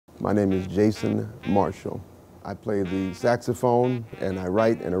My name is Jason Marshall. I play the saxophone and I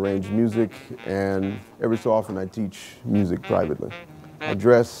write and arrange music, and every so often I teach music privately. I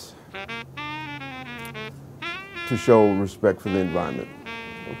dress to show respect for the environment.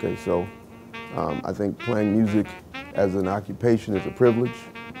 Okay, so I think playing music as an occupation is a privilege,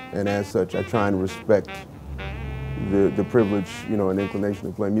 and as such I try and respect the privilege, and inclination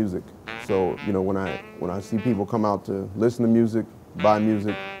to play music. So, when I see people come out to listen to music, buy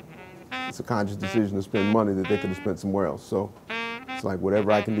music, it's a conscious decision to spend money that they could have spent somewhere else. So it's like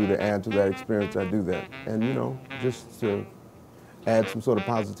whatever I can do to add to that experience, I do that. And, just to add some sort of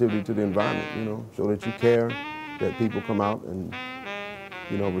positivity to the environment, show that you care, that people come out and,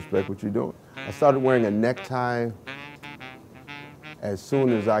 respect what you're doing. I started wearing a necktie as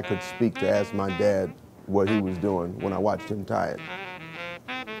soon as I could speak to ask my dad what he was doing when I watched him tie it.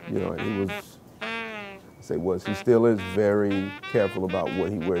 And he still is very careful about what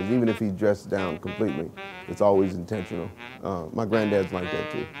he wears. Even if he's dressed down completely, it's always intentional. My granddad's like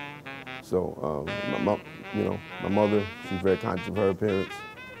that too. So, my mother, she's very conscious of her appearance.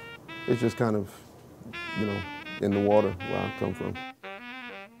 It's just kind of, in the water where I come from.